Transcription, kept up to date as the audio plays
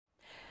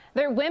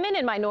Their women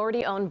and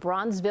minority-owned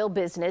Bronzeville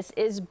business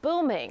is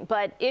booming,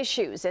 but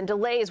issues and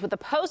delays with the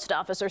post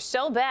office are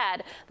so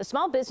bad, the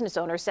small business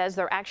owner says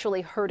they're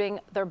actually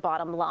hurting their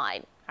bottom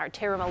line. Our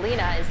Tara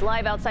Molina is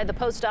live outside the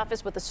post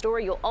office with a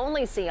story you'll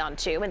only see on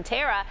 2. And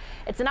Tara,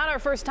 it's not our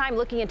first time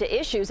looking into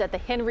issues at the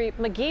Henry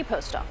McGee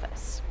post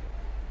office.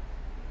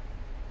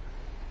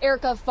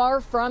 Erica,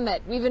 far from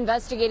it. We've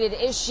investigated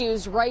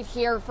issues right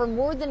here for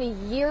more than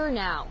a year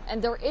now,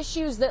 and they're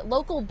issues that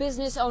local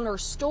business owner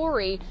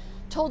Story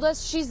told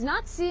us she's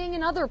not seeing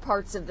in other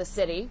parts of the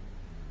city.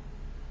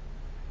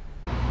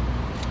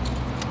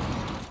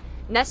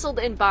 Nestled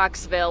in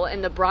Boxville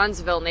in the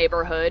Bronzeville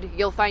neighborhood,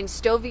 you'll find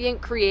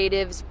Stovient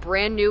Creative's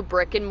brand new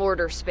brick and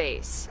mortar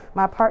space.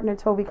 My partner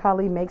Tovi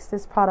Kali makes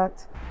this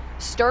product.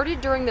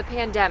 Started during the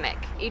pandemic,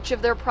 each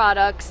of their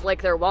products,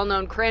 like their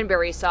well-known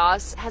cranberry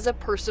sauce, has a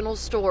personal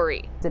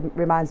story. It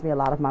reminds me a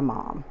lot of my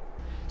mom.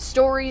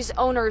 Story's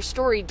owner,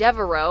 Story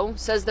Devereaux,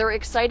 says they're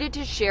excited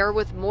to share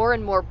with more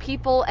and more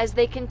people as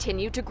they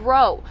continue to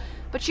grow.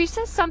 But she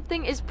says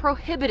something is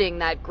prohibiting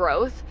that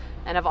growth.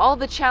 And of all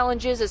the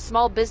challenges a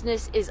small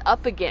business is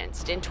up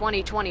against in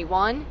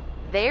 2021,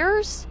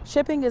 theirs?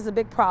 Shipping is a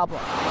big problem.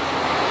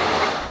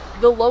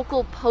 The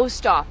local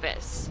post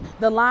office.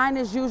 The line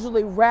is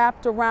usually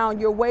wrapped around,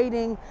 you're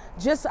waiting.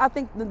 I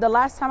think the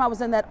last time I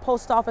was in that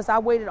post office, I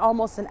waited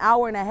almost an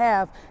hour and a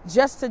half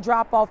just to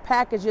drop off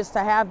packages to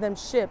have them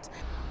shipped.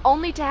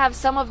 Only to have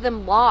some of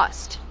them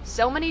lost.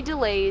 So many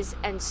delays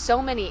and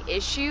so many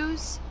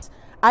issues.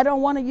 I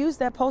don't want to use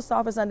that post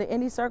office under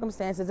any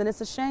circumstances, and it's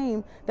a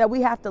shame that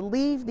we have to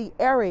leave the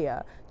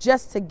area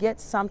just to get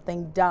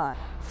something done.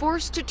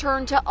 Forced to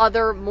turn to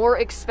other, more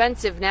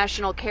expensive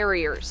national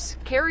carriers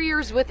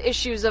with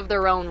issues of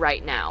their own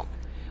right now.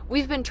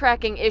 We've been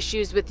tracking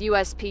issues with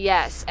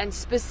USPS and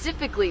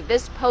specifically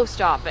this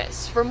post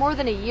office for more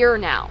than a year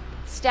now.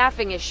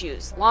 Staffing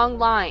issues, long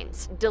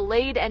lines,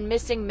 delayed and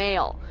missing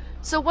mail.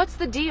 So what's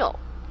the deal?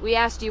 We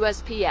asked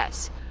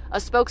USPS. A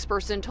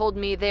spokesperson told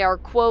me they are,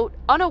 quote,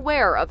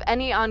 unaware of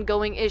any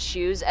ongoing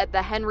issues at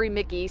the Henry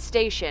McGee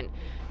station.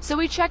 So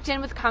we checked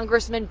in with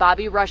Congressman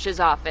Bobby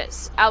Rush's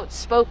office,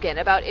 outspoken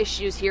about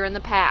issues here in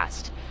the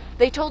past.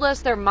 They told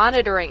us they're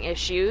monitoring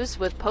issues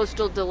with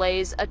postal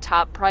delays a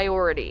top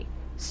priority.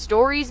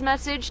 Story's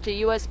message to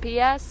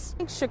USPS? I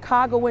think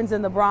Chicagoans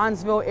in the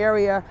Bronzeville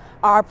area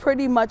are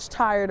pretty much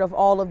tired of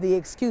all of the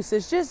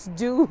excuses. Just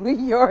do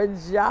your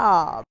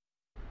job.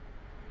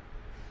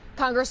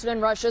 Congressman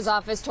Rush's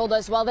office told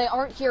us while they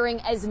aren't hearing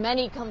as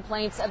many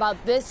complaints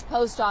about this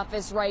post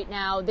office right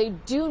now, they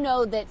do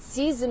know that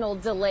seasonal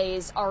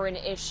delays are an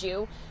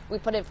issue. We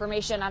put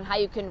information on how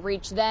you can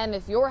reach them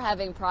if you're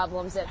having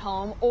problems at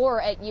home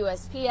or at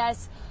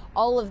USPS.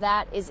 All of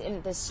that is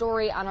in the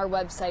story on our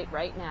website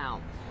right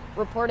now.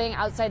 Reporting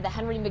outside the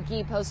Henry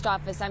McGee post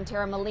office, I'm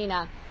Tara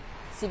Molina,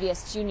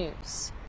 CBS 2 News.